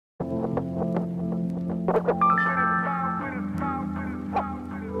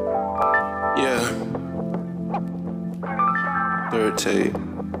Yeah. Third tape.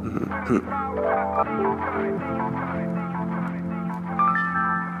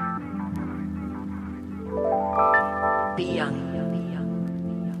 Be young.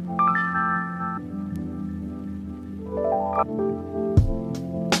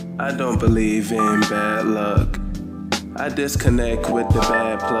 I don't believe in bad luck. I disconnect with the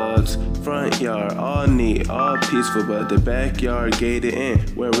bad plugs. Front yard, all neat, all peaceful, but the backyard gated in,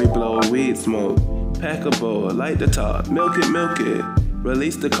 where we blow weed smoke. Pack a bowl, light the top, milk it,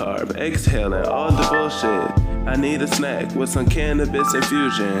 release the carb, exhaling all the bullshit. I need a snack with some cannabis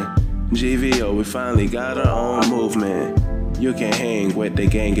infusion. GVO, we finally got our own movement. You can hang with the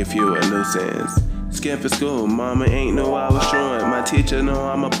gang if you a nuisance. Skip at school, mama ain't know I was truant. My teacher know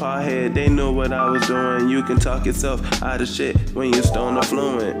I'm a pothead, they knew what I was doing. You can talk yourself out of shit when you stone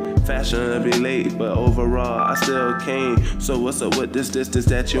fluent. Fashionably late, but overall I still came. So what's up with this distance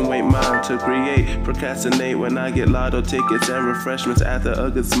that you ain't mine to create? Procrastinate when I get lotto tickets and refreshments after a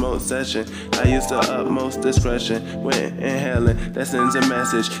good smoke session. I used to utmost discretion when inhaling, that sends a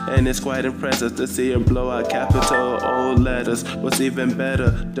message. And it's quite impressive to see her blow out capital old letters. What's even better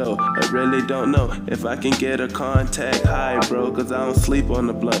though, I really don't know if I can get a contact high, bro, cause I don't sleep on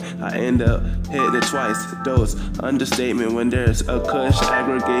the blunt. I end up hitting it twice, dose. Understatement when there's a kush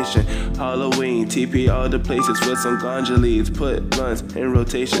aggregation. Halloween, TP all the places with some ganja leads. Put blunts in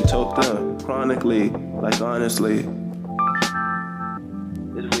rotation, toke them chronically, like honestly.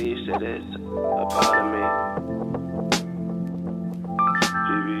 This weed shit is a part of me.